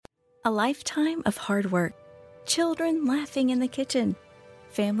A lifetime of hard work, children laughing in the kitchen,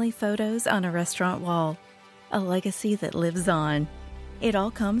 family photos on a restaurant wall, a legacy that lives on. It all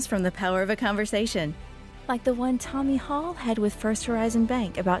comes from the power of a conversation, like the one Tommy Hall had with First Horizon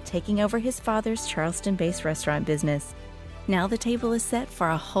Bank about taking over his father's Charleston-based restaurant business. Now the table is set for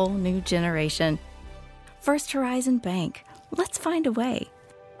a whole new generation. First Horizon Bank. Let's find a way.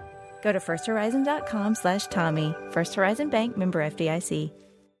 Go to firsthorizon.com/Tommy. First Horizon Bank, member FDIC.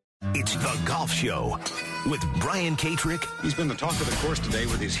 It's The Golf Show with Brian Katrick. He's been the talk of the course today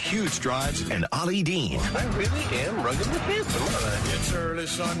with his huge drives. And Ollie Dean. I really am rugged with him. It's early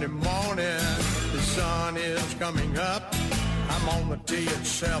Sunday morning. The sun is coming up. I'm on the tee at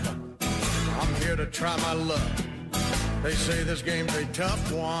 7. I'm here to try my luck. They say this game's a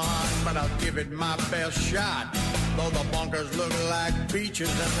tough one, but I'll give it my best shot. Though the bunkers look like beaches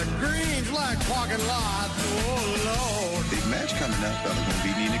and the greens like parking lots. Oh, Lord. Big match coming up. I'm going to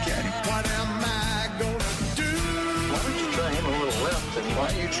be needing a caddy. What am I going to do? Why don't you try him a little left, and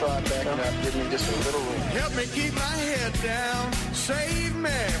why don't you try backing up, give me just a little room. Help me keep my head down. Save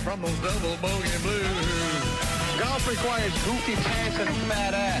me from those double bogey blues. Golf requires goofy pants and a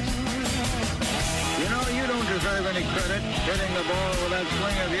fat ass. You know, you don't deserve any credit hitting the ball with that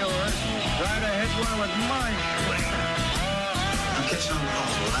swing of yours. Try to hit one with my swing. I'm catching on the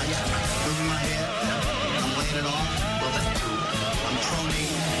ball, right? Moving my head. I'm laying it off. Well, that's true. I'm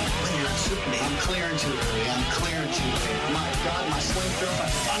proning. When you're Superman, I'm clearing too early. I'm clearing too late. My God, my swing through my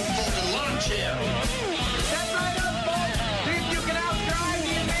unfolded lawn chair. Step right up, folks. See if you can outdrive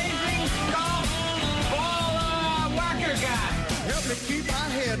the amazing golf ball whacker guy. Help me keep my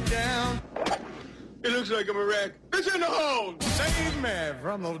head down. It looks like I'm a wreck. It's in the hole. Save me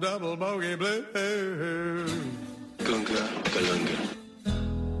from those double bogey blues. Gunga, galunga.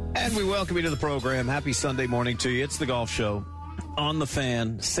 And we welcome you to the program. Happy Sunday morning to you. It's the Golf Show on the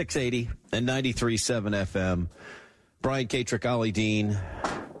Fan, 680 and 93.7 FM. Brian Katrick, Ollie Dean,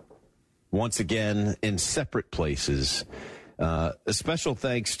 once again in separate places. A special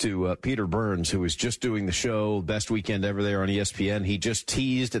thanks to Peter Burns, who was just doing the show, best weekend ever there on ESPN. He just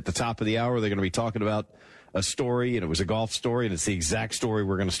teased at the top of the hour they're going to be talking about a story, and it was a golf story, and it's the exact story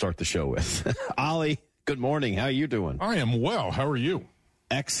we're going to start the show with. Ollie, good morning. How are you doing? I am well. How are you?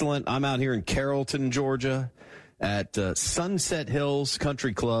 Excellent. I'm out here in Carrollton, Georgia, at Sunset Hills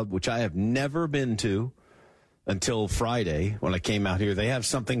Country Club, which I have never been to until Friday when I came out here. They have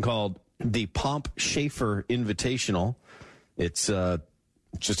something called the Pomp Schaefer Invitational. It's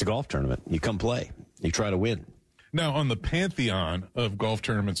just a golf tournament. You come play. You try to win. Now, on the pantheon of golf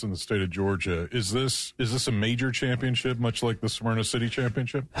tournaments in the state of Georgia, is this a major championship, much like the Smyrna City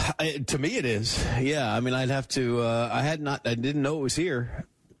Championship? To me, it is. Yeah, I mean, I'd have to. I didn't know it was here,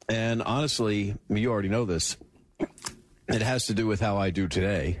 and honestly, you already know this. It has to do with how I do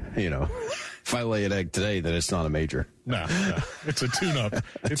today. You know, if I lay an egg today, then it's not a major. No. It's a tune-up.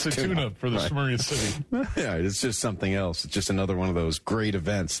 It's a tune-up for the right. Smyrna City. Yeah, it's just something else. It's just another one of those great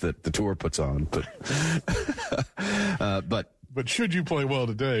events that the tour puts on. But should you play well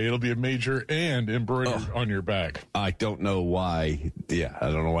today, it'll be a major and embroidered on your back. I don't know why. Yeah,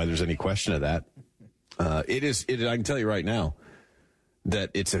 I don't know why there's any question of that. It is. I can tell you right now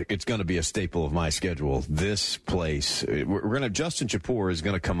that it's going to be a staple of my schedule. This place, we're going to. Justin Chapur is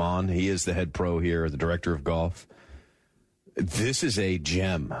going to come on. He is the head pro here, the director of golf. This is a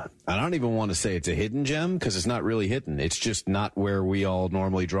gem. I don't even want to say it's a hidden gem because it's not really hidden. It's just not where we all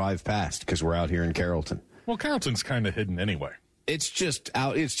normally drive past because we're out here in Carrollton. Well, Carrollton's kind of hidden anyway. It's just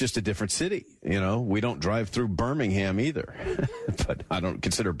a different city. You know, we don't drive through Birmingham either, but I don't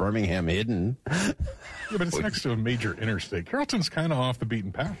consider Birmingham hidden. Yeah, but it's next to a major interstate. Carrollton's kind of off the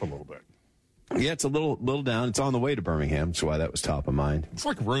beaten path a little bit. Yeah, it's a little down. It's on the way to Birmingham. That's why that was top of mind. It's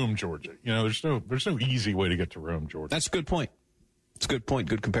like Rome, Georgia. You know, there's no easy way to get to Rome, Georgia. That's a good point. It's a good point.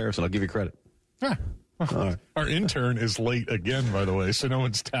 Good comparison. I'll give you credit. Yeah. All right. Our intern is late again, by the way, so no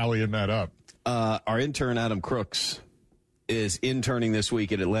one's tallying that up. Our intern, Adam Crooks, is interning this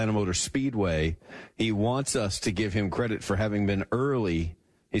week at Atlanta Motor Speedway. He wants us to give him credit for having been early.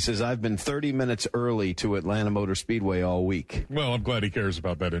 He says, I've been 30 minutes early to Atlanta Motor Speedway all week. Well, I'm glad he cares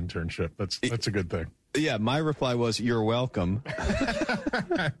about that internship. That's a good thing. Yeah, my reply was, you're welcome.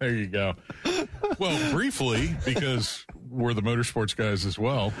 There you go. Well, briefly, because we're the motorsports guys as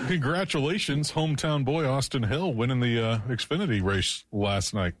well, congratulations, hometown boy Austin Hill winning the Xfinity race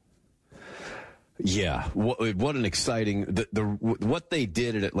last night. Yeah, what an exciting what they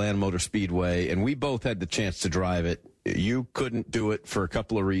did at Atlanta Motor Speedway, and we both had the chance to drive it. You couldn't do it for a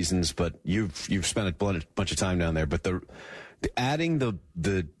couple of reasons, but you've spent a bunch of time down there. But adding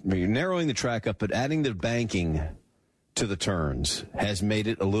narrowing the track up, but adding the banking to the turns has made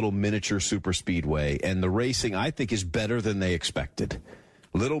it a little miniature super speedway, and the racing, I think, is better than they expected.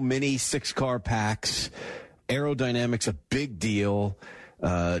 Little mini 6-car packs, aerodynamics a big deal.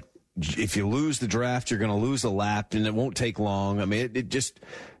 If you lose the draft, you're going to lose a lap, and it won't take long. I mean,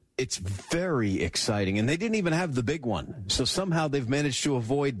 it's very exciting. And they didn't even have the big one. So somehow they've managed to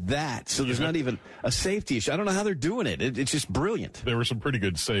avoid that. So there's not even a safety issue. I don't know how they're doing it. It's just brilliant. There were some pretty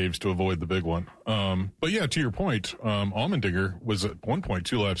good saves to avoid the big one. But yeah, to your point, Allmendinger was at one point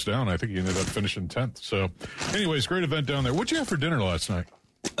 2 laps down. I think he ended up finishing 10th. So anyways, great event down there. What'd you have for dinner last night?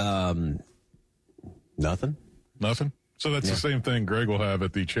 Nothing. So that's the same thing Greg will have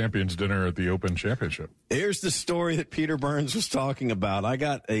at the Champions Dinner at the Open Championship. Here's the story that Peter Burns was talking about. I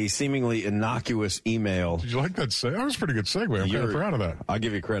got a seemingly innocuous email. Did you like that? That was a pretty good segue. I'm kind of proud of that. I'll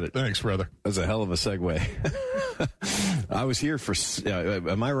give you credit. Thanks, brother. That was a hell of a segue. I was here for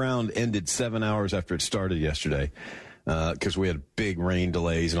my round ended 7 hours after it started yesterday because we had big rain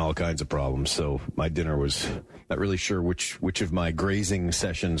delays and all kinds of problems. So my dinner was not really sure which of my grazing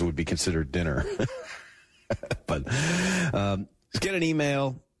sessions would be considered dinner. But get an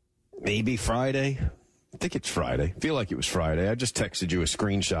email, maybe Friday. I think it's Friday. I feel like it was Friday. I just texted you a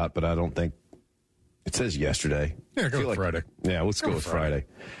screenshot, but I don't think it says yesterday. Yeah, go with Friday. Yeah, let's go with Friday.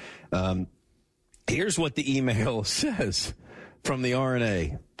 Here's what the email says from the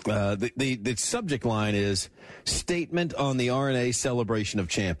RNA. The subject line is Statement on the RNA Celebration of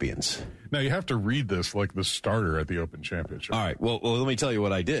Champions. Now, you have to read this like the starter at the Open Championship. All right. Well, let me tell you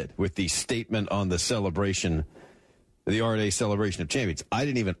what I did with the statement on the celebration, the RNA Celebration of Champions. I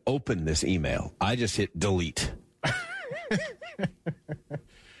didn't even open this email. I just hit delete.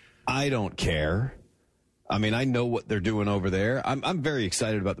 I don't care. I mean, I know what they're doing over there. I'm very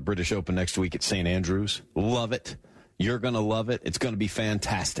excited about the British Open next week at St. Andrews. Love it. You're going to love it. It's going to be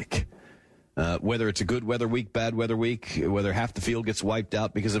fantastic. Whether it's a good weather week, bad weather week, whether half the field gets wiped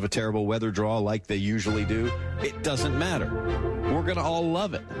out because of a terrible weather draw like they usually do, it doesn't matter. We're going to all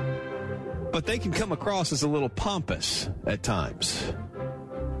love it. But they can come across as a little pompous at times.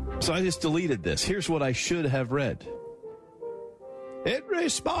 So I just deleted this. Here's what I should have read. In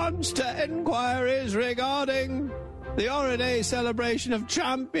response to inquiries regarding the RNA Celebration of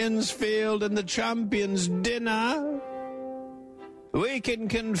Champions Field and the Champions Dinner, we can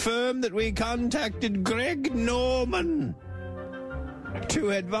confirm that we contacted Greg Norman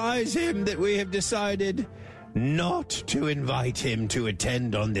to advise him that we have decided not to invite him to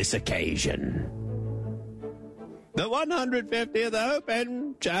attend on this occasion. The 150th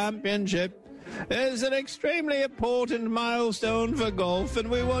Open Championship is an extremely important milestone for golf, and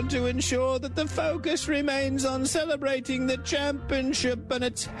we want to ensure that the focus remains on celebrating the championship and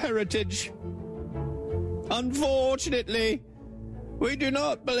its heritage. Unfortunately, we do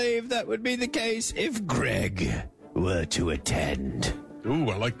not believe that would be the case if Greg were to attend. Ooh,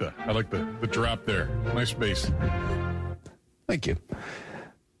 I like the drop there. Nice bass. Thank you.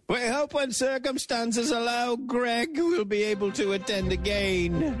 We hope when circumstances allow, Greg will be able to attend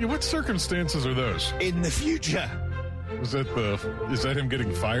again. Yeah, what circumstances are those? In the future. Is that him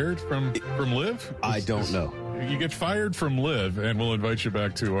getting fired from Liv? I don't know. You get fired from Liv, and we'll invite you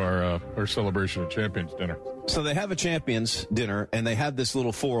back to our Celebration of Champions dinner. So they have a Champions dinner, and they have this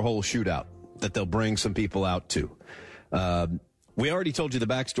little 4-hole shootout that they'll bring some people out to. We already told you the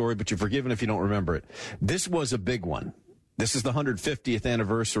backstory, but you're forgiven if you don't remember it. This was a big one. This is the 150th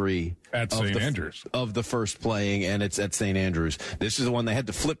anniversary at St. Andrews of the first playing, and it's at St. Andrews. This is the one they had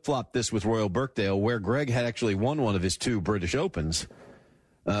to flip-flop this with Royal Birkdale, where Greg had actually won one of his 2 British Opens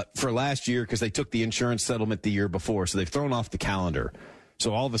for last year because they took the insurance settlement the year before, so they've thrown off the calendar.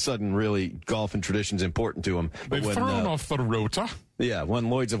 So all of a sudden, really, golf and tradition's important to them. They've thrown off the rota. Yeah, when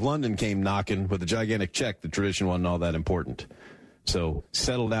Lloyd's of London came knocking with a gigantic check, the tradition wasn't all that important. So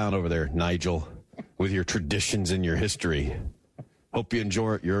settle down over there, Nigel, with your traditions and your history. Hope you're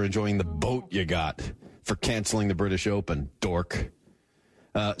enjoying the boat you got for canceling the British Open, dork.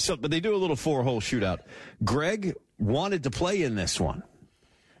 But they do a little 4-hole shootout. Greg wanted to play in this one.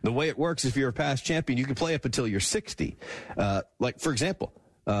 The way it works, if you're a past champion, you can play up until you're 60. Like, for example,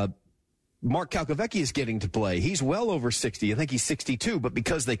 Mark Calcavecchi is getting to play. He's well over 60. I think he's 62. But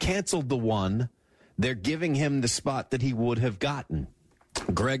because they canceled the one, they're giving him the spot that he would have gotten.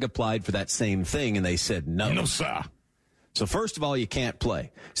 Greg applied for that same thing, and they said no. No, sir. So first of all, you can't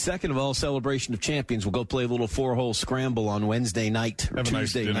play. Second of all, Celebration of Champions will go play a little 4-hole scramble on Wednesday night or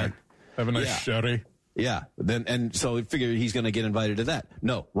Tuesday night. Have a nice sherry. Yeah. So we figured he's going to get invited to that.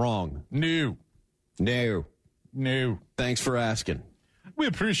 No, wrong. No. Thanks for asking. We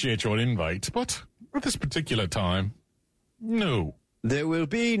appreciate your invite, but at this particular time, no. There will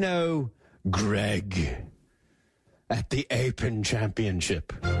be no Greg. at the Open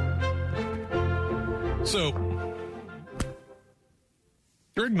Championship. So,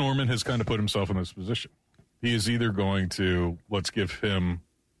 Greg Norman has kind of put himself in this position. He is either going to, let's give him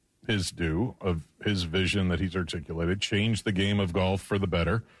his due of his vision that he's articulated, change the game of golf for the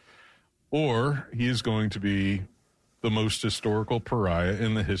better, or he is going to be the most historical pariah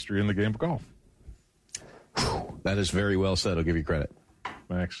in the history in the game of golf. That is very well said. I'll give you credit.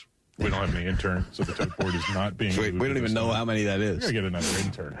 Max, we don't have any intern, so the tote board is not being we don't even know how many that is. We're going to get another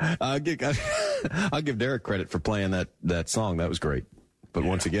intern. I'll give Derek credit for playing that song. That was great. But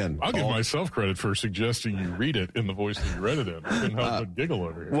once again, I'll give myself credit for suggesting you read it in the voice that you read it in. I couldn't help but giggle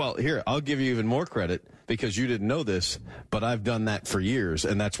over here. Well, here, I'll give you even more credit because you didn't know this, but I've done that for years,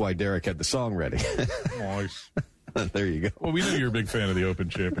 and that's why Derek had the song ready. Nice. There you go. Well, we know you're a big fan of the Open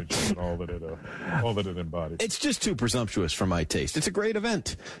Championship and all that it embodies. It's just too presumptuous for my taste. It's a great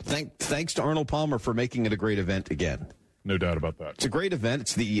event. Thanks to Arnold Palmer for making it a great event again. No doubt about that. It's a great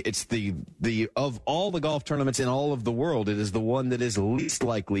event. It's the of all the golf tournaments in all of the world, it is the one that is least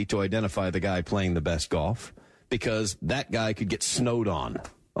likely to identify the guy playing the best golf because that guy could get snowed on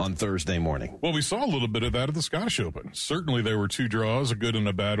Thursday morning. Well, we saw a little bit of that at the Scottish Open. Certainly there were two draws, a good and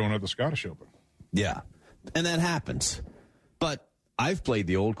a bad one at the Scottish Open. Yeah, and that happens. But I've played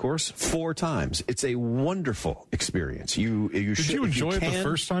the Old Course 4 times. It's a wonderful experience. Did you enjoy it the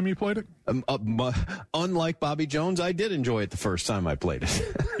first time you played it? Unlike Bobby Jones, I did enjoy it the first time I played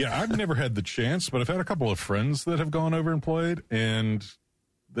it. Yeah, I've never had the chance, but I've had a couple of friends that have gone over and played, and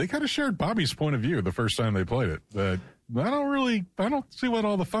they kind of shared Bobby's point of view the first time they played it. That I don't see what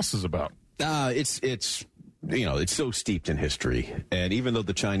all the fuss is about. It's so steeped in history. And even though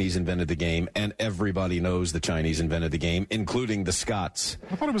the Chinese invented the game, and everybody knows the Chinese invented the game, including the Scots.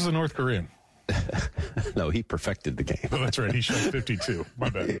 I thought it was the North Korean. No, he perfected the game. Oh, that's right. He shot 52. My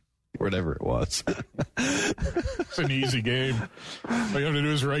bad. Whatever it was. It's an easy game. All you have to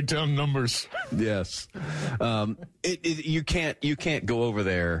do is write down numbers. Yes. You can't go over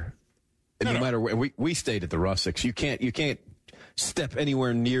there. No matter where. We stayed at the Russicks. You can't step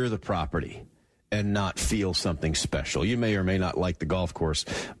anywhere near the property and not feel something special. You may or may not like the golf course,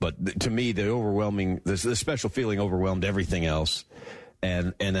 but to me, the special feeling overwhelmed everything else.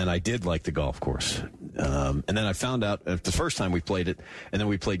 And then I did like the golf course. And then I found out the first time we played it, and then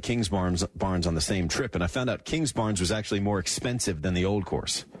we played Kings Barnes on the same trip, and I found out Kings Barnes was actually more expensive than the Old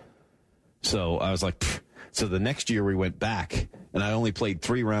Course. So I was like, pfft. So the next year we went back, and I only played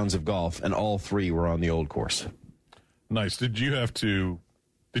 3 rounds of golf, and all 3 were on the Old Course. Nice. Did you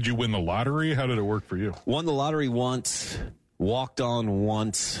win the lottery? How did it work for you? Won the lottery once, walked on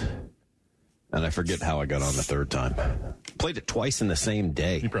once, and I forget how I got on the third time. Played it twice in the same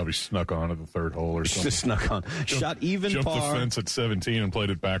day. You probably snuck on at the third hole or something. Just snuck on. Shot even par. Jumped the fence at 17 and played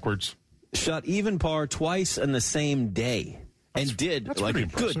it backwards. Shot even par twice in the same day. And did like a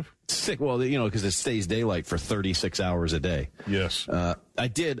good sick. Well, because it stays daylight for 36 hours a day. Yes. I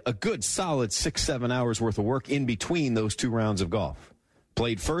did a good solid 6-7 hours worth of work in between those 2 rounds of golf.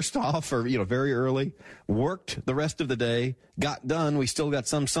 Played first off, or very early. Worked the rest of the day. Got done. We still got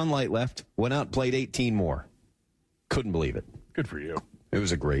some sunlight left. Went out, played 18 more. Couldn't believe it. Good for you. It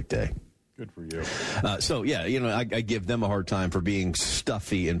was a great day. Good for you. I give them a hard time for being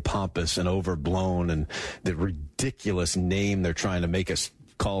stuffy and pompous and overblown and the ridiculous name they're trying to make us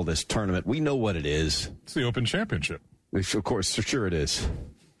call this tournament. We know what it is. It's the Open Championship. Of course, for sure it is.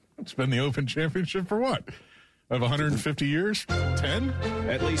 It's been the Open Championship for what? Of 150 years? 10?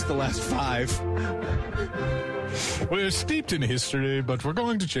 At least the last 5. We're steeped in history, but we're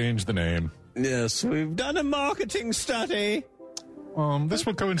going to change the name. Yes, we've done a marketing study. This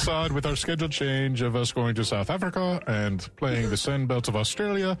will coincide with our scheduled change of us going to South Africa and playing the Sand Belts of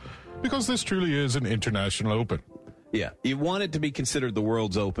Australia, because this truly is an international open. Yeah, you want it to be considered the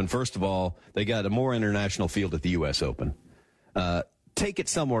world's open. First of all, they got a more international field at the U.S. Open. Take it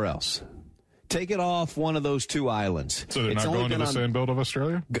somewhere else. Take it off one of those 2 islands. So they're not going to the Sand Belt of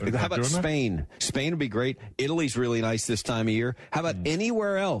Australia? How about Spain? Spain would be great. Italy's really nice this time of year. How about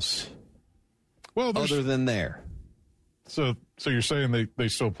anywhere else other than there? So you're saying they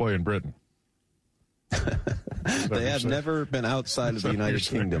still play in Britain? They have never been outside of the United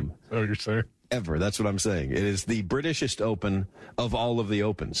Kingdom. Oh, you're saying? Ever. That's what I'm saying. It is the Britishest Open of all of the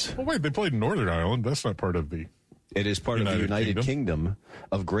Opens. Well, wait, they played in Northern Ireland. That's not part of the... It is part of the United Kingdom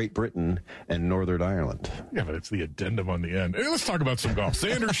of Great Britain and Northern Ireland. Yeah, but it's the addendum on the end. Hey, let's talk about some golf.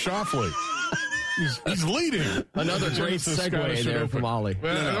 Xander Schauffele. He's leading. Another great segue there from Ollie.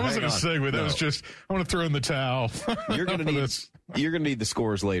 That wasn't a segue. That was just, I want to throw in the towel. You're going to need the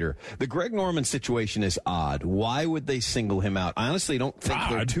scores later. The Greg Norman situation is odd. Why would they single him out? I honestly don't think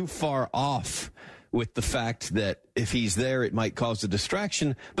they're too far off with the fact that if he's there, it might cause a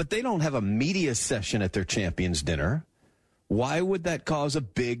distraction, but they don't have a media session at their champions dinner. Why would that cause a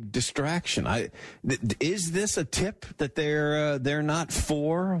big distraction? Is this a tip that they're not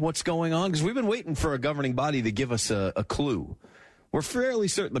for what's going on? Because we've been waiting for a governing body to give us a clue. We're fairly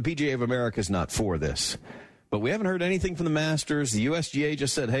certain the PGA of America is not for this. But we haven't heard anything from the Masters. The USGA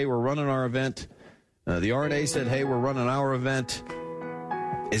just said, hey, we're running our event. The R&A said, hey, we're running our event.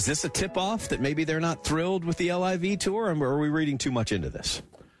 Is this a tip-off that maybe they're not thrilled with the LIV tour, or are we reading too much into this?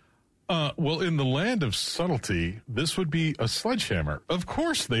 Well, in the land of subtlety, this would be a sledgehammer. Of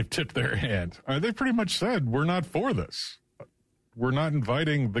course they've tipped their hand. They pretty much said, we're not for this. We're not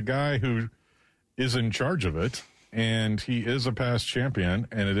inviting the guy who is in charge of it, and he is a past champion,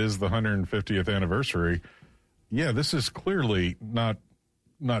 and it is the 150th anniversary. Yeah, this is clearly not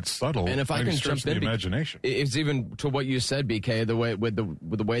subtle. And if I can jump in, imagination. It's even to what you said, BK. The way with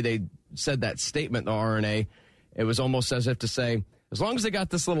the way they said that statement, the RNA, it was almost as if to say, as long as they got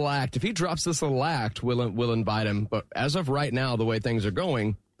this little act, if he drops this little act, we'll invite him. But as of right now, the way things are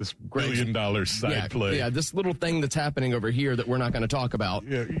going, this $1 billion side play, this little thing that's happening over here that we're not going to talk about.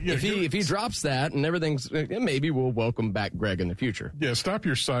 If he drops that and everything's, maybe we'll welcome back Greg in the future. Yeah, stop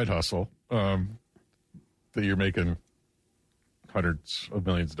your side hustle that you're making hundreds of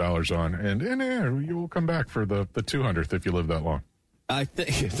millions of dollars on, and you will come back for the 200th if you live that long. I think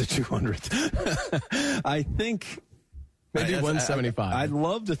the 200th. I think maybe 175. I'd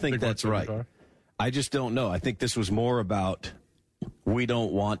love to think that's right. I just don't know. I think this was more about we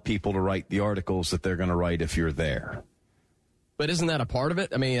don't want people to write the articles that they're going to write if you're there. But isn't that a part of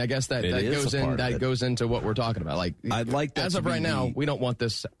it? I mean, I guess that goes into what we're talking about. Like, I'd like that as of right now, we don't want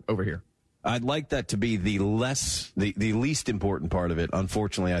this over here. I'd like that to be the least important part of it.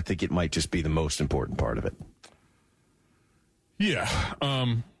 Unfortunately, I think it might just be the most important part of it. Yeah.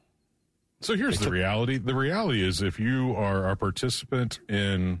 So here's the reality. The reality is if you are a participant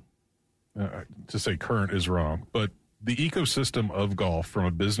in, to say current is wrong, but the ecosystem of golf from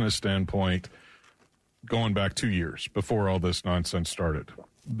a business standpoint, going back 2 years before all this nonsense started,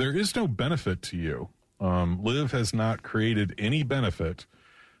 there is no benefit to you. LIV has not created any benefit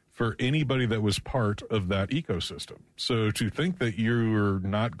for anybody that was part of that ecosystem. So to think that you're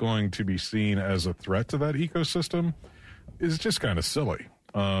not going to be seen as a threat to that ecosystem is just kind of silly.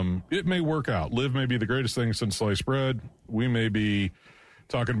 It may work out. LIV may be the greatest thing since sliced bread. We may be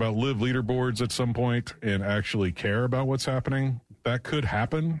talking about LIV leaderboards at some point and actually care about what's happening. That could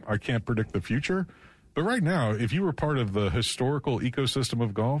happen. I can't predict the future. But right now, if you were part of the historical ecosystem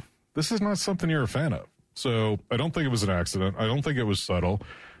of golf, this is not something you're a fan of. So I don't think it was an accident. I don't think it was subtle.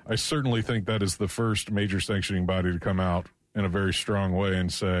 I certainly think that is the first major sanctioning body to come out in a very strong way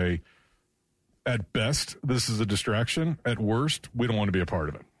and say, at best, this is a distraction. At worst, we don't want to be a part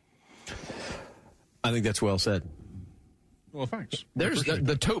of it. I think that's well said. Well, thanks. There's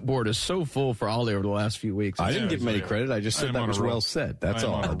the tote board is so full for Ollie over the last few weeks. I didn't give him any credit. I just said that was well said. That's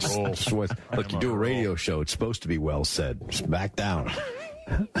all. Look, you do a radio show. It's supposed to be well said. Just back down.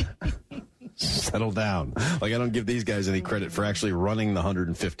 Settle down. Like, I don't give these guys any credit for actually running the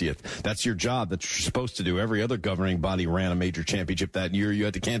 150th. That's your job. That you're supposed to do. Every other governing body ran a major championship that year. You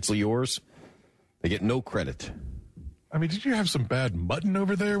had to cancel yours. They get no credit. I mean, did you have some bad mutton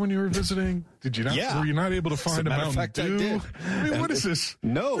over there when you were visiting? Did you not? Yeah. Were you not able to find a Mountain Dew? I mean, what is this?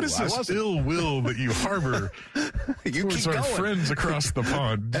 No, what is this ill will that you harbor towards our friends across the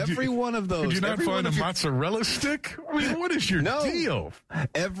pond? Every one of those. Did you not find a mozzarella stick? I mean, what is your deal?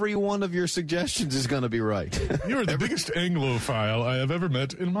 Every one of your suggestions is going to be right. You are the biggest Anglophile I have ever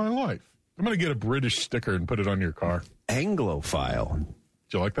met in my life. I'm going to get a British sticker and put it on your car. Anglophile. Do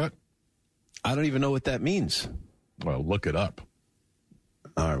you like that? I don't even know what that means. Well, look it up.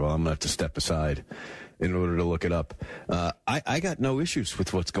 All right, well, I'm going to have to step aside in order to look it up. I got no issues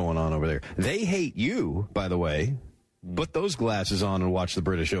with what's going on over there. They hate you, by the way. Put those glasses on and watch the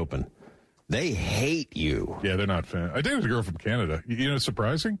British Open. They hate you. Yeah, they're not fans. I dated a girl from Canada. You know, it's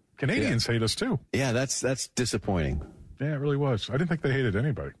surprising. Canadians hate us, too. Yeah, that's disappointing. Yeah, it really was. I didn't think they hated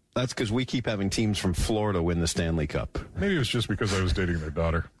anybody. That's because we keep having teams from Florida win the Stanley Cup. Maybe it was just because I was dating their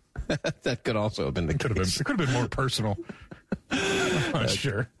daughter. That could also have been the case. It could have been more personal. I'm not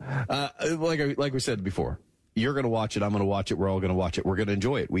sure. Like we said before, you're going to watch it. I'm going to watch it. We're all going to watch it. We're going to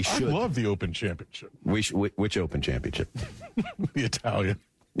enjoy it. We should. I love the Open Championship. Which Open Championship? The Italian.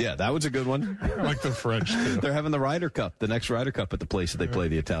 Yeah, that was a good one. I like the French, too. They're having the Ryder Cup, the next Ryder Cup at the place that they play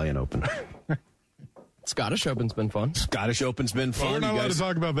the Italian Open. Scottish Open's been fun. Scottish Open's been fun. Well, we're not allowed to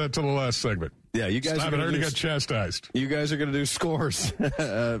talk about that till the last segment. Yeah, you guys already got chastised. You guys are going to do scores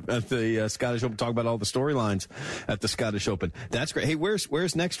at the Scottish Open. Talk about all the storylines at the Scottish Open. That's great. Hey,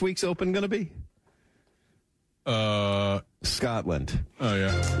 where's next week's Open going to be? Scotland. Oh,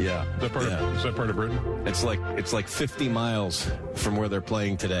 yeah. Yeah. Is that part of Britain? It's like 50 miles from where they're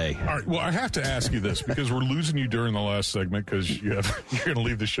playing today. All right. Well, I have to ask you this because we're losing you during the last segment because you're going to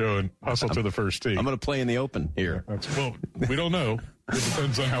leave the show and hustle to the first tee. I'm going to play in the Open here. Well, we don't know. It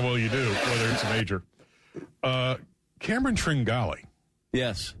depends on how well you do, whether it's a major. Cameron Tringale.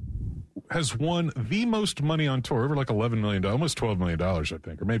 Yes. Has won the most money on tour, over like $11 million, almost $12 million, I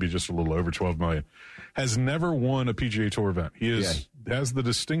think, or maybe just a little over $12 million. Has never won a PGA Tour event. He has the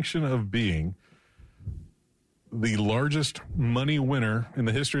distinction of being the largest money winner in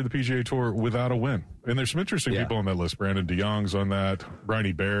the history of the PGA Tour without a win. And there's some interesting people on that list. Brandon DeYoung's on that.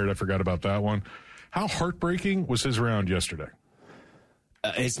 Bryony Baird, I forgot about that one. How heartbreaking was his round yesterday?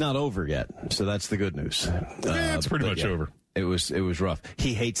 It's not over yet, so that's the good news. It's pretty much over. It was rough.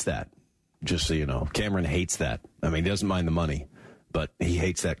 He hates that, just so you know. Cameron hates that. I mean, he doesn't mind the money, but he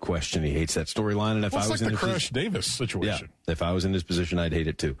hates that question. He hates that storyline. And if I was in the Crash Davis situation, if I was in his position, I'd hate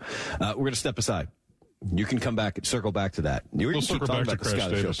it too. We're going to step aside. You can come back, circle back to that. We'll circle back to Crash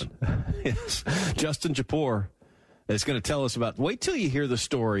Davis. Yes, Justin Japour is going to tell us about. Wait till you hear the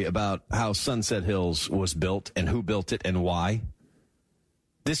story about how Sunset Hills was built and who built it and why.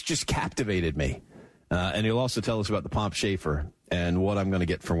 This just captivated me. And he'll also tell us about the Pomp Schaefer and what I'm going to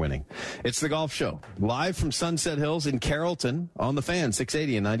get for winning. It's the Golf Show, live from Sunset Hills in Carrollton on the Fan,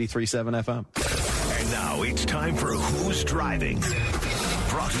 680 and 93.7 FM. And now it's time for Who's Driving?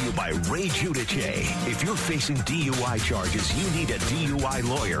 Brought to you by Ray Giudice. If you're facing DUI charges, you need a DUI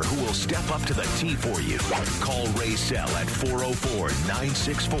lawyer who will step up to the T for you. Call Ray Sell at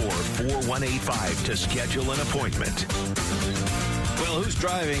 404-964-4185 to schedule an appointment. Well, Who's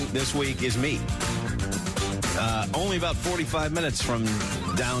Driving this week is me. Only about 45 minutes from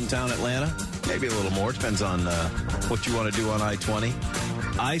downtown Atlanta. Maybe a little more. Depends on what you want to do on I-20.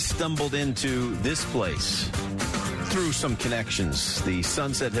 I stumbled into this place through some connections, the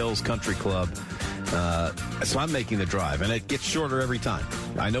Sunset Hills Country Club. So I'm making the drive, and it gets shorter every time.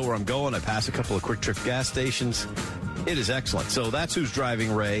 I know where I'm going. I pass a couple of Quick Trip gas stations. It is excellent. So that's Who's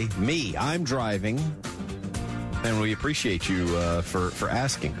Driving, Ray. Me. I'm driving. And we appreciate you for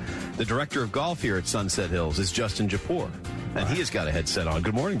asking. The director of golf here at Sunset Hills is Justin Japour, and he has got a headset on.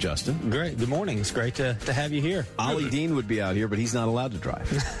 Good morning, Justin. Great. Good morning. It's great to have you here. Ollie Dean would be out here, but he's not allowed to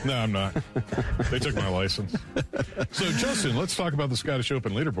drive. No, I'm not. They took my license. So, Justin, let's talk about the Scottish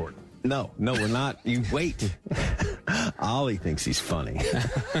Open leaderboard. No, we're not. You wait. Ollie thinks he's funny.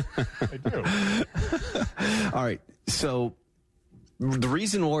 I do. All right. So the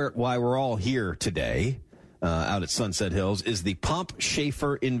reason why we're all here today out at Sunset Hills is the Pomp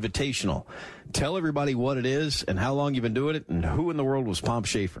Schaefer Invitational. Tell everybody what it is and how long you've been doing it, and who in the world was Pomp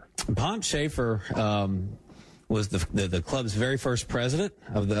Schaefer? Pomp Schaefer was the club's very first president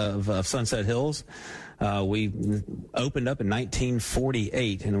of Sunset Hills. We opened up in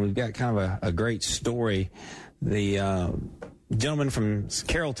 1948, and we've got kind of a great story. The gentleman from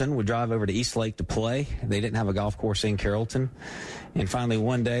Carrollton would drive over to East Lake to play. They didn't have a golf course in Carrollton. And finally,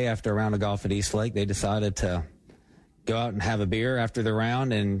 one day after a round of golf at East Lake, they decided to go out and have a beer after the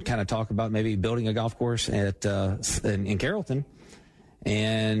round and kind of talk about maybe building a golf course in Carrollton.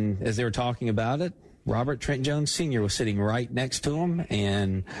 And as they were talking about it, Robert Trent Jones Sr. was sitting right next to him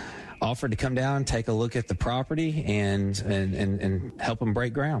and offered to come down, take a look at the property, and help him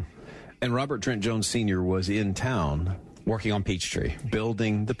break ground. And Robert Trent Jones Sr. was in town working on Peachtree,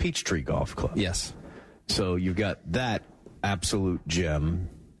 building the Peachtree Golf Club. Yes. So you've got that absolute gem,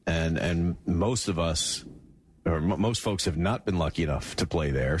 and most of us, or most folks, have not been lucky enough to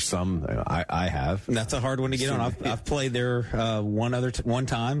play there. Some I have. That's a hard one to get on. I've played there one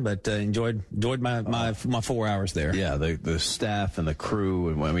time, but enjoyed my 4 hours there. Yeah, the staff and the crew,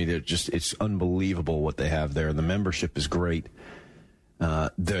 and I mean, it's unbelievable what they have there, and the membership is great.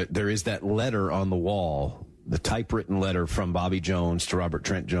 There is that letter on the wall, the typewritten letter from Bobby Jones to Robert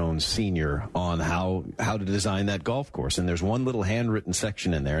Trent Jones Sr. on how to design that golf course. And there's one little handwritten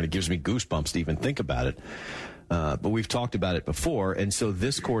section in there, and it gives me goosebumps to even think about it. But we've talked about it before. And so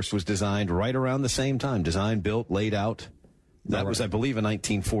this course was designed right around the same time. Designed, built, laid out. That was, I believe, in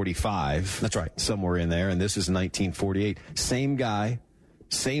 1945. That's right. Somewhere in there. And this is 1948. Same guy,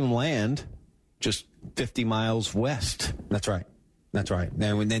 same land, just 50 miles west. That's right. That's right.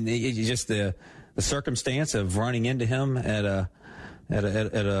 And then just the circumstance of running into him at a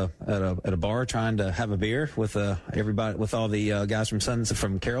bar trying to have a beer with everybody, with all the guys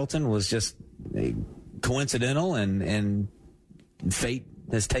from Carrollton, was just coincidental, and fate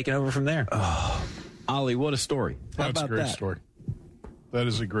has taken over from there. Oh, Ollie, what a story! How That's about a great that? story. That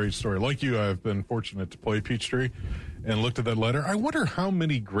is a great story. Like you, I've been fortunate to play Peachtree and looked at that letter. I wonder how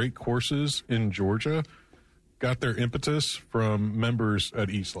many great courses in Georgia got their impetus from members at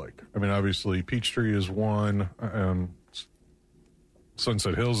Eastlake. I mean, obviously, Peachtree is one,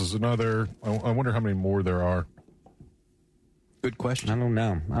 Sunset Hills is another. I wonder how many more there are. Good question. I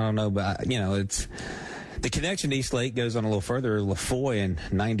don't know, but it's the connection to Eastlake goes on a little further. LaFoy in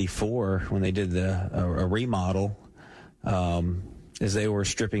 '94, when they did a remodel, as they were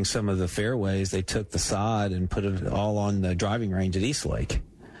stripping some of the fairways, they took the sod and put it all on the driving range at Eastlake.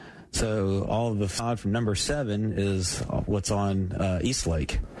 So all of the sod from number 7 is what's on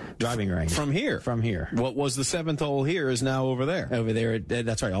Eastlake driving range. From here? From here. What was the 7th hole here is now over there. Over there,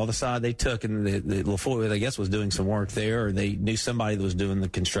 that's right. All the sod they took, and the LaFoy, I guess, was doing some work there, or they knew somebody that was doing the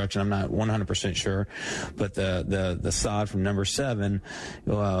construction. I'm not 100% sure. But the sod from number 7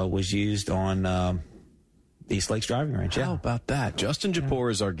 was used on East Lake's driving range. Yeah. How about that? Justin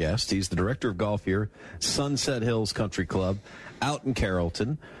Japour is our guest. He's the director of golf here, Sunset Hills Country Club, out in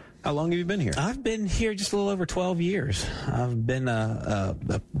Carrollton. How long have you been here? I've been here just a little over 12 years. I've been a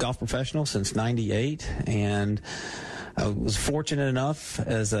golf professional since '98, and I was fortunate enough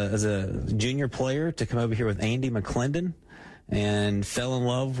as a junior player to come over here with Andy McClendon, and fell in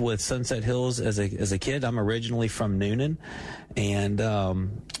love with Sunset Hills as a kid. I'm originally from Noonan, and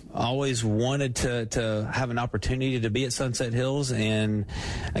always wanted to have an opportunity to be at Sunset Hills, and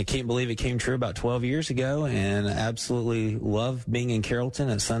I can't believe it came true about 12 years ago, and I absolutely love being in Carrollton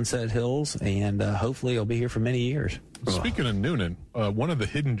at Sunset Hills, and hopefully I'll be here for many years. Speaking of Noonan, one of the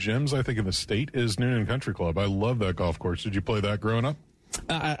hidden gems, I think, in the state is Noonan Country Club. I love that golf course. Did you play that growing up?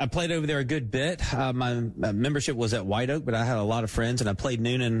 I played over there a good bit. My membership was at White Oak, but I had a lot of friends, and I played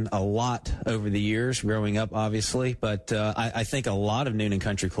Noonan a lot over the years growing up, obviously. But I think a lot of Noonan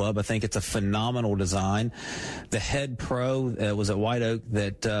Country Club. I think it's a phenomenal design. The head pro was at White Oak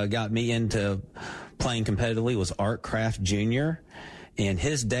that got me into playing competitively was Art Kraft Jr., and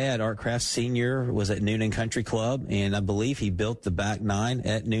his dad, Art Kraft Sr., was at Noonan Country Club, and I believe he built the back 9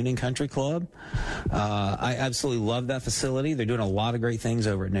 at Noonan Country Club. I absolutely love that facility. They're doing a lot of great things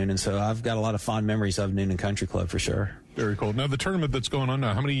over at Noonan, so I've got a lot of fond memories of Noonan Country Club for sure. Very cool. Now, the tournament that's going on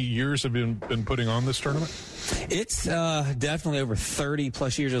now, how many years have you been putting on this tournament? It's definitely over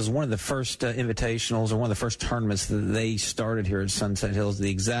 30-plus years. It was one of the first invitationals, or one of the first tournaments that they started here at Sunset Hills.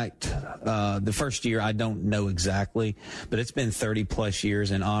 The first year, I don't know exactly, but it's been 30-plus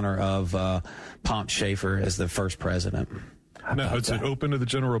years in honor of Pomp Schaefer as the first president. Now, is it open to the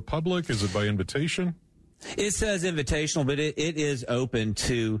general public? Is it by invitation? It says invitational, but it is open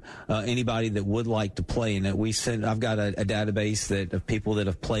to anybody that would like to play in it. I've got a database of people that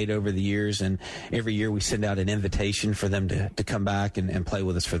have played over the years, and every year we send out an invitation for them to come back and play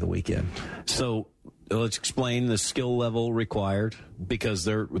with us for the weekend. So let's explain the skill level required, because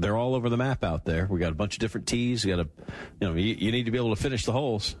they're all over the map out there. We got a bunch of different tees. You need to be able to finish the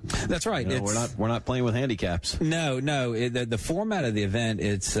holes. That's right. We're not playing with handicaps. No. The format of the event,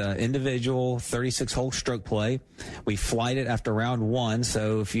 it's individual 36-hole stroke play. We flight it after round 1.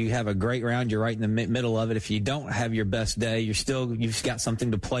 So if you have a great round, you're right in the middle of it. If you don't have your best day, you've got something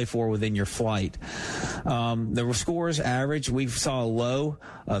to play for within your flight. The scores average, we saw a low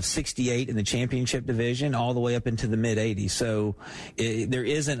of 68 in the championship division, all the way up into the mid-80s. So there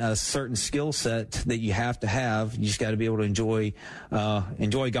isn't a certain skill set that you have to have. You just got to be able to enjoy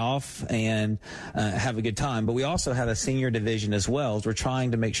golf and have a good time. But we also have a senior division as well, as we're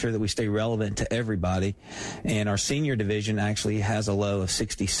trying to make sure that we stay relevant to everybody. And our senior division actually has a low of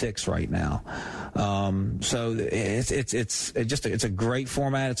 66 right now. So it's a great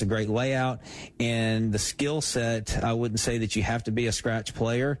format. It's a great layout, and the skill set, I wouldn't say that you have to be a scratch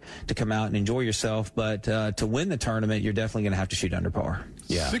player to come out and enjoy yourself, but to win the tournament, you're definitely going to have to shoot under par.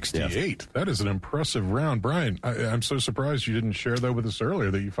 Yeah, 68. That is an impressive round. Brian, I'm so surprised you didn't share that with us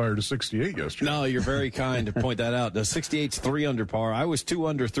earlier, that you fired a 68 yesterday. No, you're very kind to point that out. The 68's 3 under par. I was 2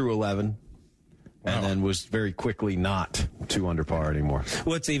 under through 11. And then was very quickly not 2 under par anymore.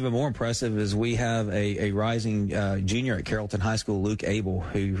 What's even more impressive is we have a rising junior at Carrollton High School, Luke Abel,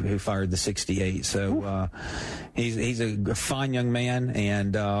 who fired the 68. So he's a fine young man,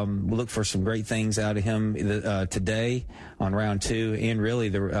 and we'll look for some great things out of him today on round 2, and really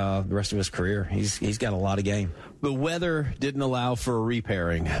the rest of his career. He's got a lot of game. The weather didn't allow for a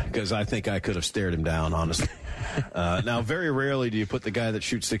repairing, because I think I could have stared him down, honestly. Now, very rarely do you put the guy that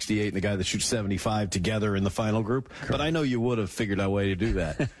shoots 68 and the guy that shoots 75 together in the final group, but I know you would have figured out a way to do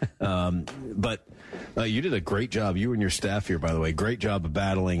that. But You did a great job. You and your staff here, by the way, great job of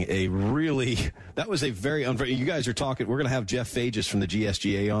battling that was a very unfair. You guys are talking, we're going to have Jeff Fages from the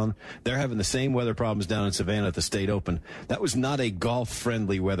GSGA on. They're having the same weather problems down in Savannah at the State Open. That was not a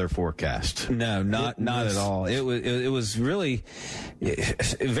golf-friendly weather forecast. No, not at all. It was really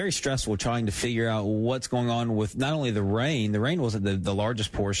very stressful trying to figure out what's going on with not only the rain. The rain wasn't the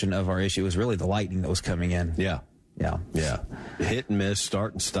largest portion of our issue. It was really the lightning that was coming in. Yeah. Hit and miss,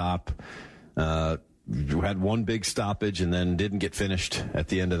 start and stop. You had one big stoppage and then didn't get finished at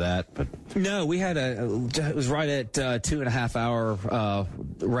the end of that. But no, we had it was right at 2.5 hour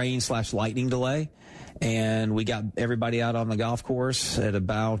rain/lightning delay, and we got everybody out on the golf course at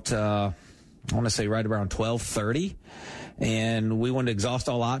about I want to say right around 12:30, and we wanted to exhaust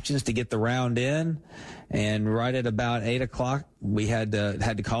all options to get the round in. And right at about 8 o'clock, we had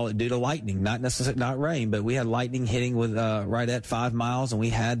to call it due to lightning, not rain, but we had lightning hitting with right at 5 miles, and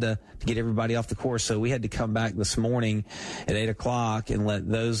we had to get everybody off the course. So we had to come back this morning at 8 o'clock and let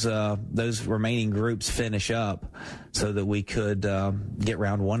those remaining groups finish up so that we could get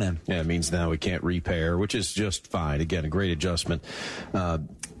round one in. Yeah, it means now we can't repair, which is just fine. Again, a great adjustment.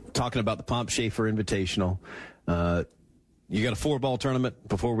 Talking about the Pomp Schaefer Invitational. You got a 4-ball tournament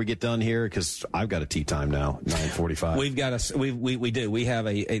before we get done here? Because I've got a tee time now, 9:45. We do. We have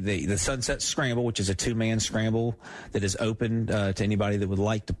the Sunset Scramble, which is a 2-man scramble that is open to anybody that would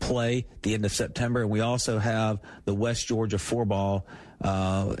like to play at the end of September. And we also have the West Georgia 4-ball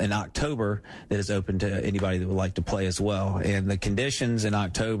in October that is open to anybody that would like to play as well. And the conditions in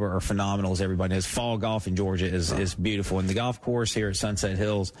October are phenomenal, as everybody knows. Fall golf in Georgia is beautiful. And the golf course here at Sunset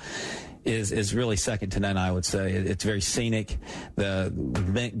Hills is really second to none, I would say. It's very scenic.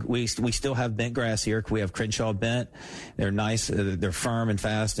 We still have bent grass here. We have Crenshaw bent. They're nice. They're firm and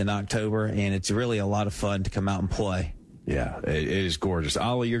fast in October, and it's really a lot of fun to come out and play. Yeah, it is gorgeous.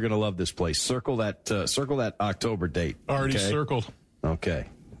 Ollie, you're going to love this place. Circle that October date. Already circled. Okay.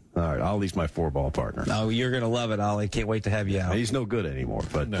 All right, Ollie's my 4-ball partner. Oh, you're going to love it, Ollie. Can't wait to have you out. He's no good anymore,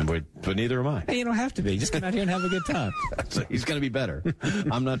 but neither am I. Hey, you don't have to be. Just come out here and have a good time. So he's going to be better.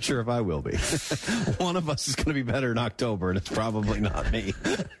 I'm not sure if I will be. One of us is going to be better in October, and it's probably not me.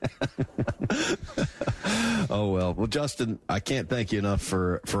 Oh, well. Well, Justin, I can't thank you enough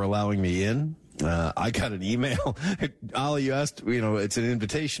for allowing me in. I got an email. Ollie, you asked, it's an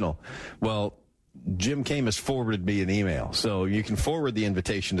invitational. Well, Jim Camus forwarded me an email, so you can forward the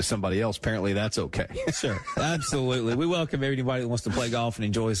invitation to somebody else. Apparently, that's okay. Sure, absolutely. We welcome everybody that wants to play golf and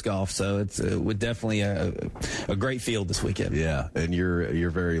enjoys golf. So it's definitely a great field this weekend. Yeah, and you're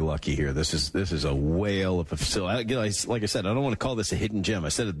very lucky here. This is a whale of a facility. Like I said, I don't want to call this a hidden gem. I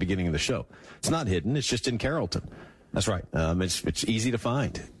said at the beginning of the show, it's not hidden. It's just in Carrollton. That's right. It's easy to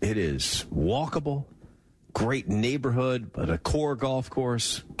find. It is walkable. Great neighborhood, but a core golf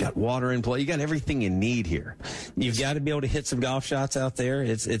course, got water in play. You got everything you need here. You've got to be able to hit some golf shots out there.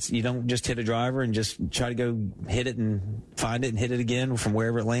 It's you don't just hit a driver and just try to go hit it and find it and hit it again from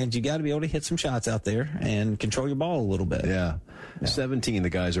wherever it lands. You got to be able to hit some shots out there and control your ball a little bit. Yeah. 17, the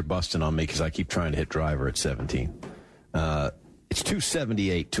guys are busting on me because I keep trying to hit driver at 17. It's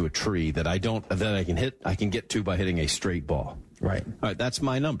 278 to a tree that I can get to by hitting a straight ball. Right. All right, that's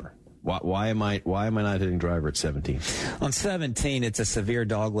my number. Why am I not hitting driver at 17? On 17, it's a severe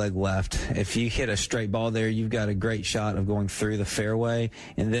dogleg left. If you hit a straight ball there, you've got a great shot of going through the fairway.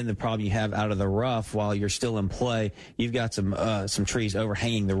 And then the problem you have out of the rough while you're still in play, you've got some trees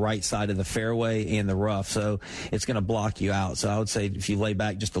overhanging the right side of the fairway and the rough. So it's going to block you out. So I would say if you lay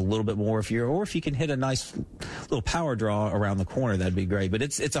back just a little bit more, if you can hit a nice little power draw around the corner, that'd be great. But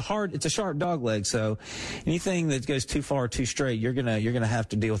it's a sharp dogleg. So anything that goes too far, too straight, you're gonna have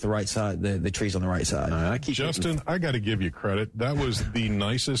to deal with the right side, the trees on the right side. Justin, I got to give you credit. That was the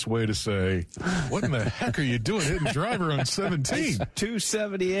nicest way to say, what in the heck are you doing hitting driver on 17?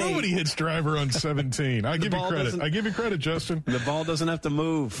 278. Nobody hits driver on 17. I give you credit, Justin. The ball doesn't have to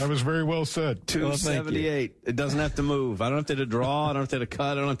move. That was very well said. 278. It doesn't have to move. I don't have to hit a draw. I don't have to hit a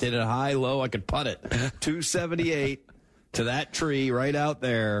cut. I don't have to hit a high, low. I could putt it. 278 to that tree right out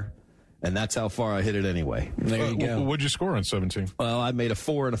there. And that's how far I hit it anyway. There you go. What'd you score on 17? Well, I made a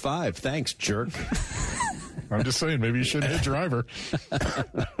 4 and a 5. Thanks, jerk. I'm just saying, maybe you should hit driver.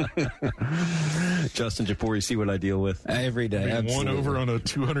 Justin Japour, you see what I deal with? Every day. One over on a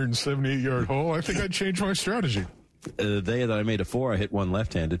 278-yard hole. I think I'd change my strategy. The day that I made a 4, I hit one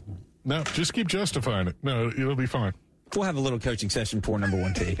left-handed. No, just keep justifying it. No, it'll be fine. We'll have a little coaching session for number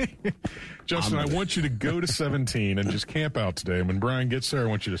 1 tee. Justin, I want you to go to 17 and just camp out today. And when Brian gets there, I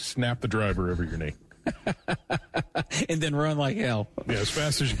want you to snap the driver over your knee. And then run like hell. Yeah, as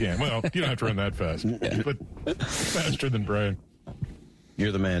fast as you can. Well, you don't have to run that fast, but faster than Brian.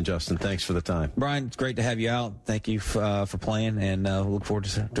 You're the man, Justin. Thanks for the time. Brian, it's great to have you out. Thank you for playing, and look forward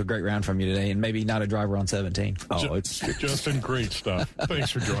to a great round from you today, and maybe not a driver on 17. Oh, it's Justin, great stuff. Thanks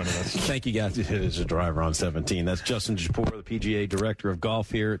for joining us. Thank you, guys. It is a driver on 17. That's Justin Japour, the PGA Director of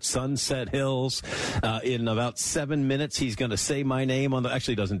Golf here at Sunset Hills. In about 7 minutes, he's going to say my name on the.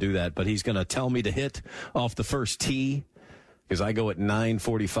 Actually, he doesn't do that, but he's going to tell me to hit off the first tee because I go at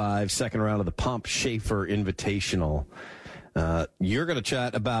 9:45, second round of the Pomp Schaefer Invitational. You're going to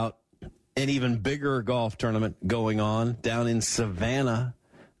chat about an even bigger golf tournament going on down in Savannah.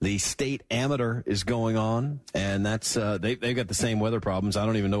 The state amateur is going on, and that's they've got the same weather problems. I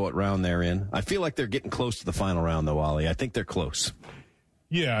don't even know what round they're in. I feel like they're getting close to the final round, though, Ollie. I think they're close.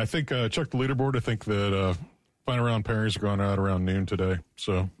 Yeah, I think check the leaderboard. I think that final round pairings are going out around noon today.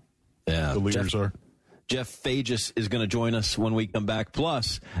 So yeah, the leaders are. Jeff Fages is going to join us when we come back.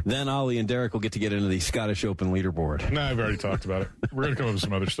 Plus, then Ollie and Derek will get into the Scottish Open leaderboard. No, I've already talked about it. We're going to come up with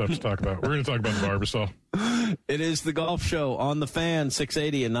some other stuff to talk about. We're going to talk about the Barbasol. It is the Golf Show on the Fan,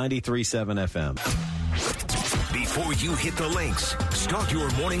 680 and 93.7 FM. Before you hit the links, start your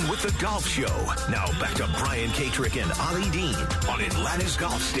morning with the Golf Show. Now back to Brian Katrick and Ollie Dean on Atlanta's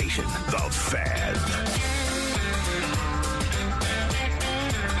Golf Station, The Fan.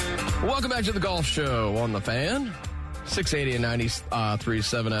 Welcome back to the Golf Show on the Fan, 680 and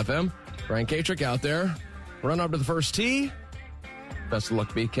 93.7 FM. Brian Katrick out there. Run up to the first tee. Best of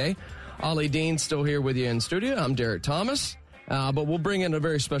luck, BK. Ollie Dean still here with you in studio. I'm Derek Thomas. But we'll bring in a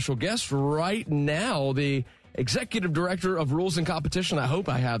very special guest right now, the Executive Director of Rules and Competition. I hope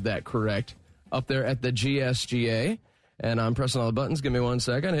I have that correct, up there at the GSGA. And I'm pressing all the buttons. Give me 1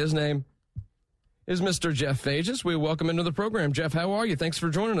 second. His name is Mr. Jeff Fages. We welcome into the program. Jeff, how are you? Thanks for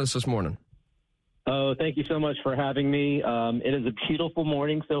joining us this morning. Oh, thank you so much for having me. It is a beautiful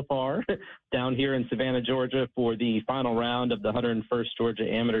morning so far down here in Savannah, Georgia for the final round of the 101st Georgia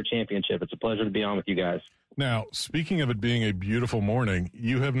Amateur Championship. It's a pleasure to be on with you guys. Now, speaking of it being a beautiful morning,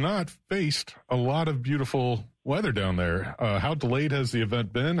 you have not faced a lot of beautiful weather down there. How delayed has the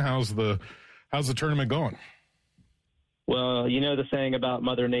event been? How's the tournament going? Well, you know the saying about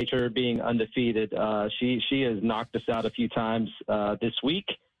Mother Nature being undefeated. She has knocked us out a few times this week,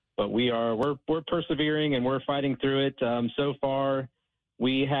 but we're persevering and we're fighting through it. So far,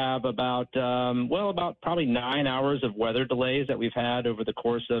 we have about probably 9 hours of weather delays that we've had over the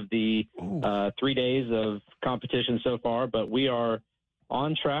course of the 3 days of competition so far. But we are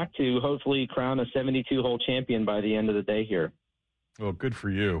on track to hopefully crown a 72-hole champion by the end of the day here. Well, good for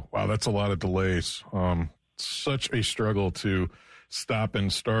you. Wow, that's a lot of delays. Such a struggle to stop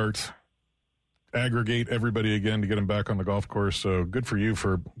and start, aggregate everybody again to get them back on the golf course. So good for you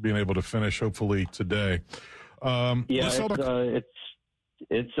for being able to finish hopefully today. It's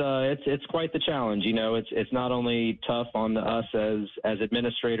quite the challenge. You know, it's not only tough on us as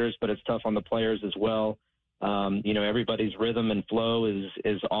administrators, but it's tough on the players as well. You know, everybody's rhythm and flow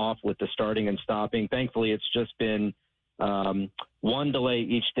is off with the starting and stopping. Thankfully, it's just been one delay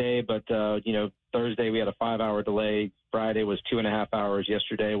each day, but you know, Thursday we had a 5-hour delay. Friday was 2.5 hours.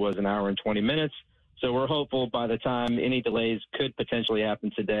 Yesterday was an hour and 20 minutes. So we're hopeful by the time any delays could potentially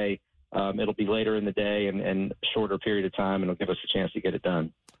happen today, it'll be later in the day and a shorter period of time, and it'll give us a chance to get it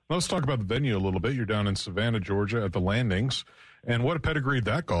done. Let's talk about the venue a little bit. You're down in Savannah, Georgia at the Landings. And what a pedigree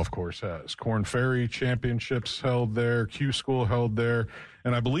that golf course has. Korn Ferry Championships held there, Q School held there.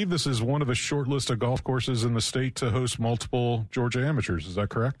 And I believe this is one of a short list of golf courses in the state to host multiple Georgia amateurs. Is that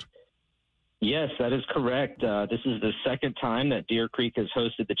correct? Yes, that is correct. This is the second time that Deer Creek has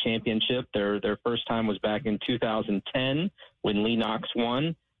hosted the championship. Their first time was back in 2010 when Lee Knox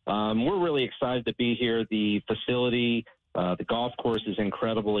won. We're really excited to be here. The facility, the golf course is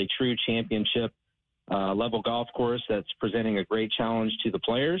incredible, a true championship level golf course that's presenting a great challenge to the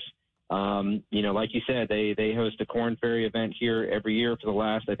players. You know, like you said, they host a Korn Ferry event here every year for the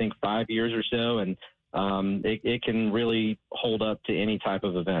last, I think, 5 years or so, and it can really hold up to any type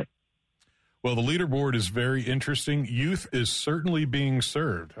of event. Well, the leaderboard is very interesting. Youth is certainly being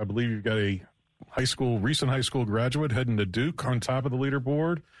served. I believe you've got a recent high school graduate heading to Duke on top of the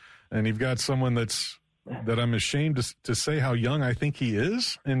leaderboard, and you've got someone that I'm ashamed to say how young I think he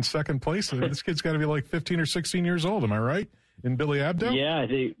is in second place. This kid's got to be like 15 or 16 years old. Am I right? In Billy Abdo? Yeah,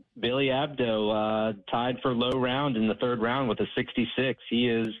 Billy Abdo tied for low round in the third round with a 66.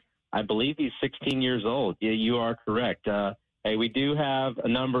 I believe he's 16 years old. Yeah, you are correct. Hey, we do have a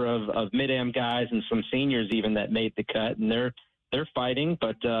number of mid-am guys and some seniors even that made the cut, and they're fighting.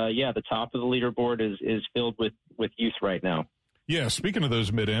 But, yeah, the top of the leaderboard is filled with youth right now. Yeah, speaking of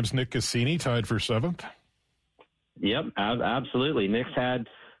those mid-ams, Nick Cassini tied for 7th. Yep, absolutely. Nick's had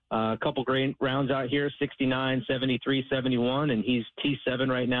a couple great rounds out here, 69, 73, 71, and he's T7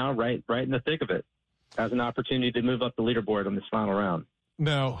 right now, right in the thick of it. Has an opportunity to move up the leaderboard on this final round.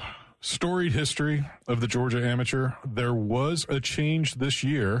 Now, storied history of the Georgia Amateur. There was a change this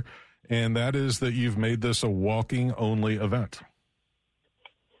year, and that is that you've made this a walking-only event.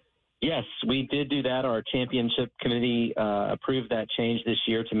 Yes, we did do that. Our championship committee approved that change this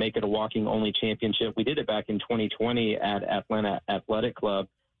year to make it a walking-only championship. We did it back in 2020 at Atlanta Athletic Club,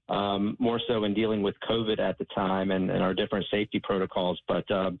 more so in dealing with COVID at the time and our different safety protocols. But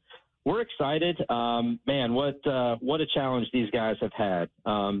we're excited. Man, what a challenge these guys have had.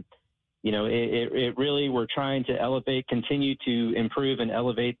 It really, we're trying to continue to improve and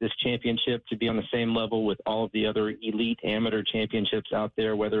elevate this championship to be on the same level with all of the other elite amateur championships out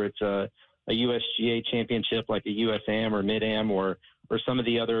there, whether it's a USGA championship like a USAM or Mid-Am or some of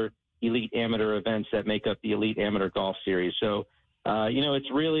the other elite amateur events that make up the Elite Amateur Golf Series. So,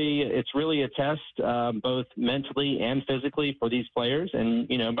 it's really a test, both mentally and physically for these players. And,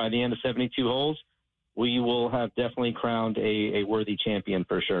 by the end of 72 holes, we will have definitely crowned a worthy champion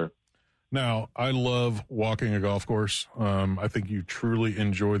for sure. Now, I love walking a golf course. I think you truly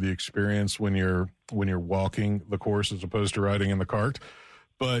enjoy the experience when you're walking the course as opposed to riding in the cart.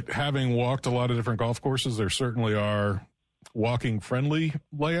 But having walked a lot of different golf courses, there certainly are walking-friendly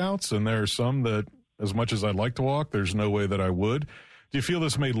layouts, and there are some that, as much as I'd like to walk, there's no way that I would. Do you feel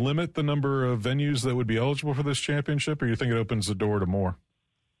this may limit the number of venues that would be eligible for this championship, or do you think it opens the door to more?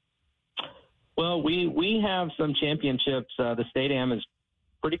 Well, we have some championships. The State Am is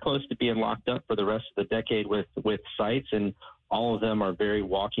pretty close to being locked up for the rest of the decade with sites, and all of them are very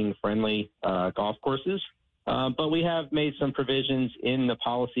walking-friendly golf courses. But we have made some provisions in the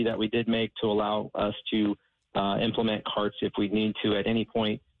policy that we did make to allow us to implement carts if we need to at any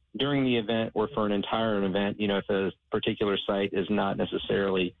point during the event or for an entire event, if a particular site is not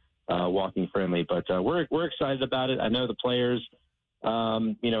necessarily walking-friendly. But we're excited about it. I know the players,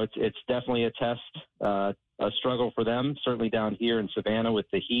 it's definitely a test, a struggle for them, certainly down here in Savannah with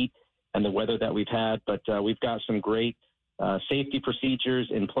the heat and the weather that we've had. But we've got some great safety procedures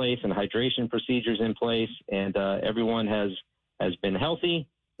in place and hydration procedures in place, and everyone has been healthy,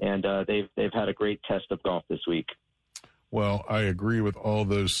 and they've had a great test of golf this week. Well, I agree with all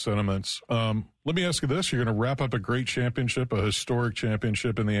those sentiments. Let me ask you this. You're going to wrap up a great championship, a historic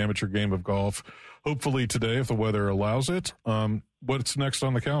championship in the amateur game of golf, hopefully today if the weather allows it. What's next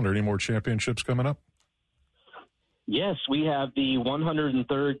on the calendar? Any more championships coming up? Yes, we have the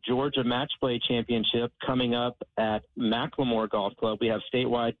 103rd Georgia Match Play Championship coming up at Macklemore Golf Club. We have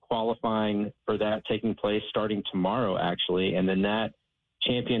statewide qualifying for that taking place starting tomorrow, actually, and then that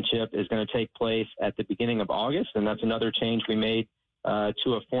championship is going to take place at the beginning of August, and that's another change we made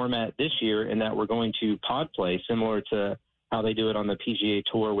to a format this year in that we're going to pod play, similar to how they do it on the PGA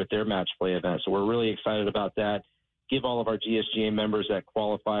Tour with their match play event. So we're really excited about that. Give all of our GSGA members that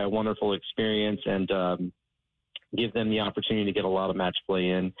qualify a wonderful experience and give them the opportunity to get a lot of match play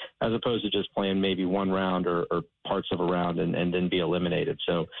in, as opposed to just playing maybe one round or parts of a round and then be eliminated.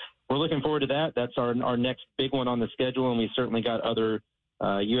 So we're looking forward to that. That's our next big one on the schedule, and we certainly got other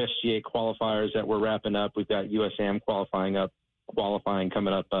USGA qualifiers that we're wrapping up. We've got USAM qualifying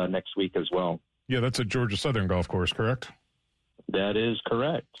coming up next week as well. Yeah, that's at Georgia Southern Golf Course, correct? That is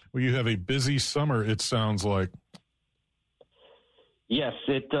correct. Well, you have a busy summer, it sounds like. Yes,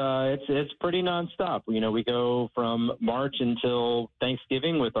 it's pretty nonstop. We go from March until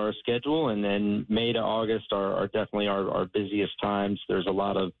Thanksgiving with our schedule, and then May to August are definitely our busiest times. There's a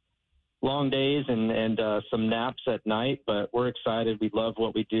lot of long days and some naps at night, but we're excited. We love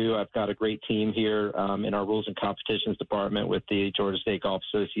what we do. I've got a great team here in our rules and competitions department with the Georgia State Golf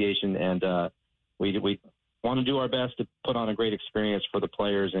Association, and we want to do our best to put on a great experience for the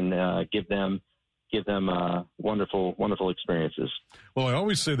players and give them wonderful experiences. Well, I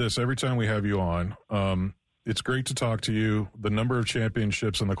always say this every time we have you on. It's great to talk to you. The number of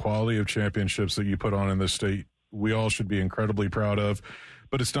championships and the quality of championships that you put on in this state, we all should be incredibly proud of.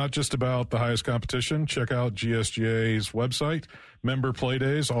 But it's not just about the highest competition. Check out GSGA's website. Member play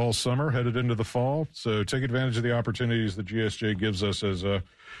days all summer, headed into the fall. So take advantage of the opportunities that GSGA gives us as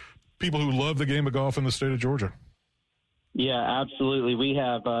people who love the game of golf in the state of Georgia. Yeah, absolutely. We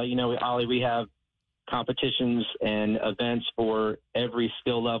have, Ollie, we have competitions and events for every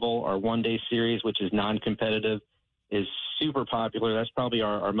skill level. Our one-day series, which is non-competitive, is super popular. That's probably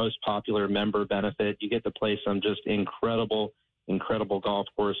our most popular member benefit. You get to play some just incredible golf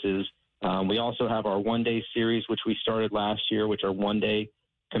courses. We also have our one-day series, which we started last year, which are one-day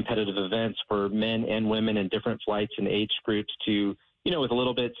competitive events for men and women in different flights and age groups to, with a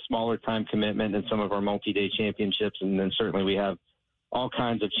little bit smaller time commitment than some of our multi-day championships. And then certainly we have all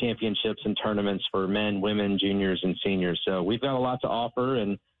kinds of championships and tournaments for men, women, juniors, and seniors. So we've got a lot to offer,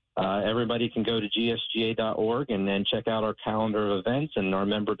 and everybody can go to gsga.org and then check out our calendar of events and our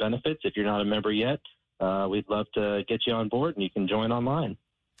member benefits. If you're not a member yet, we'd love to get you on board, and you can join online.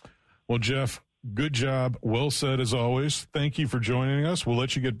 Well, Jeff, good job. Well said, as always. Thank you for joining us. We'll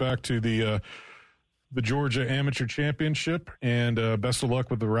let you get back to the Georgia Amateur Championship, and best of luck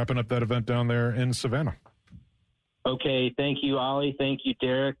with wrapping up that event down there in Savannah. Okay, thank you, Ollie. Thank you,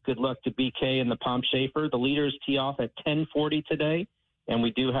 Derek. Good luck to BK and the Pomp Schaefer. The leaders tee off at 10:40 today, and we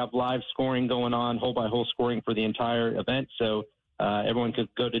do have live scoring going on, hole-by-hole scoring for the entire event. So everyone could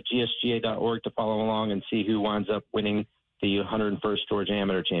go to gsga.org to follow along and see who winds up winning the 101st Georgia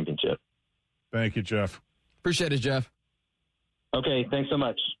Amateur Championship. Thank you, Jeff. Appreciate it, Jeff. Okay, thanks so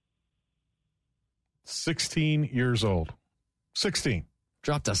much. 16 years old. 16.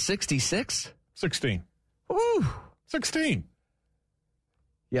 Dropped to 66? 16. Woo! 16.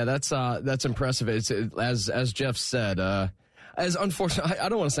 Yeah, that's impressive. It's as Jeff said, as unfortunately, I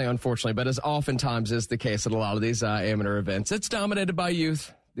don't want to say unfortunately, but as oftentimes is the case at a lot of these amateur events, it's dominated by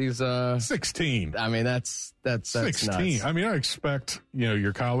youth. These 16. I mean, that's 16. nuts. I mean, I expect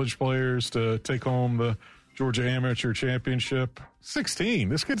your college players to take home the Georgia Amateur Championship. 16.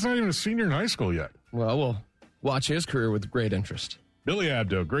 This kid's not even a senior in high school yet. Well, we'll watch his career with great interest. Billy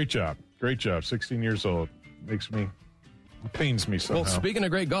Abdo, great job. 16 years old. Pains me somehow. Well, speaking of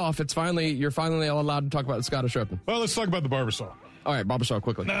great golf, you're finally allowed to talk about the Scottish Open. Well, let's talk about the Barbasol. All right, Barbasol,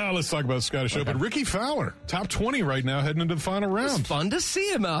 quickly. Now let's talk about the Scottish Open. Ricky Fowler, top 20 right now, heading into the final round. It's fun to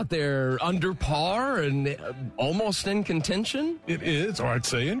see him out there under par and almost in contention. It is, or I'd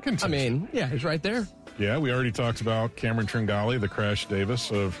say in contention. I mean, yeah, he's right there. Yeah, we already talked about Cameron Tringali, the Crash Davis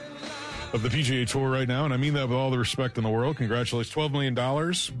of the PGA Tour right now, and I mean that with all the respect in the world. Congratulations. $12 million,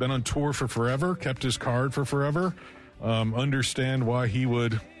 been on tour for forever, kept his card for forever. Understand why he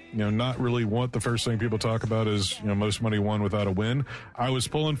would, not really want the first thing people talk about is, most money won without a win. I was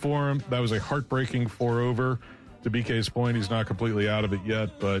pulling for him. That was a heartbreaking 4-over. To BK's point, he's not completely out of it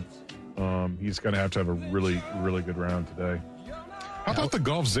yet, but he's going to have a really, really good round today. How about the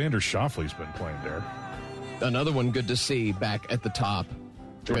golf Xander Schauffele's been playing there? Another one good to see back at the top.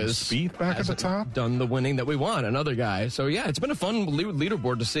 Jordan Spieth back at the top? Done the winning that we want, another guy. So, yeah, it's been a fun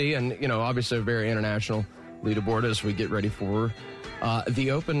leaderboard to see, and, obviously a very international leaderboard as we get ready for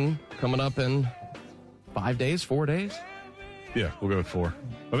the Open coming up in 4 days? Yeah, we'll go with 4.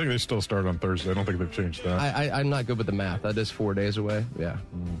 I think they still start on Thursday. I don't think they've changed that. I'm not good with the math. That is 4 days away. Yeah.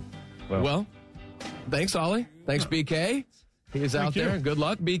 Well, thanks, Ollie. Thanks, BK. He's out there. Good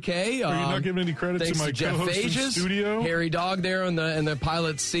luck, BK. Are you not giving any credit to my co-host in studio? Harry Dog there in the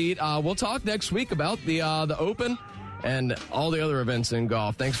pilot's seat. We'll talk next week about the Open and all the other events in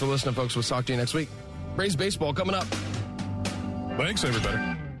golf. Thanks for listening, folks. We'll talk to you next week. Braves baseball coming up. Thanks,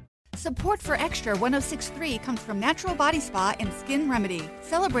 everybody. Support for Extra 106.3 comes from Natural Body Spa and Skin Remedy,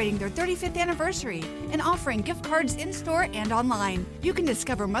 celebrating their 35th anniversary and offering gift cards in-store and online. You can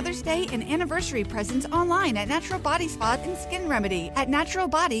discover Mother's Day and anniversary presents online at Natural Body Spa and Skin Remedy at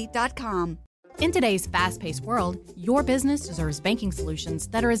naturalbody.com. In today's fast-paced world, your business deserves banking solutions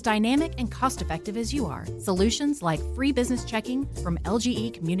that are as dynamic and cost-effective as you are. Solutions like free business checking from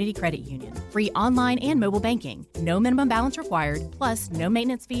LGE Community Credit Union, free online and mobile banking, no minimum balance required, plus no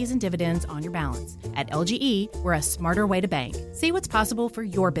maintenance fees and dividends on your balance. At LGE, we're a smarter way to bank. See what's possible for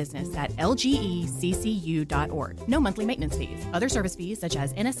your business at lgeccu.org. No monthly maintenance fees. Other service fees such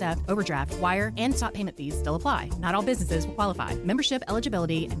as NSF, overdraft, wire, and stop payment fees still apply. Not all businesses will qualify. Membership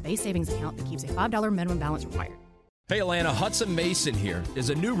eligibility and base savings account that keeps a $5 minimum balance required. Hey Atlanta, Hudson Mason here. Is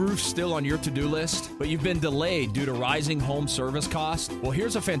a new roof still on your to-do list, but you've been delayed due to rising home service costs? Well,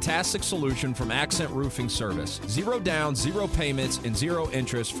 here's a fantastic solution from Accent Roofing Service. 0 down, 0 payments, and 0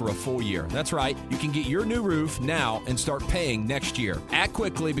 interest for a full year. That's right. You can get your new roof now and start paying next year. Act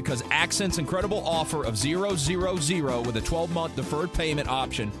quickly because Accent's incredible offer of 000 with a 12-month deferred payment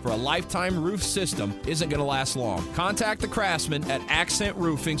option for a lifetime roof system isn't going to last long. Contact the craftsman at Accent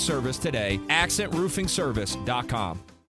Roofing Service today. AccentRoofingService.com.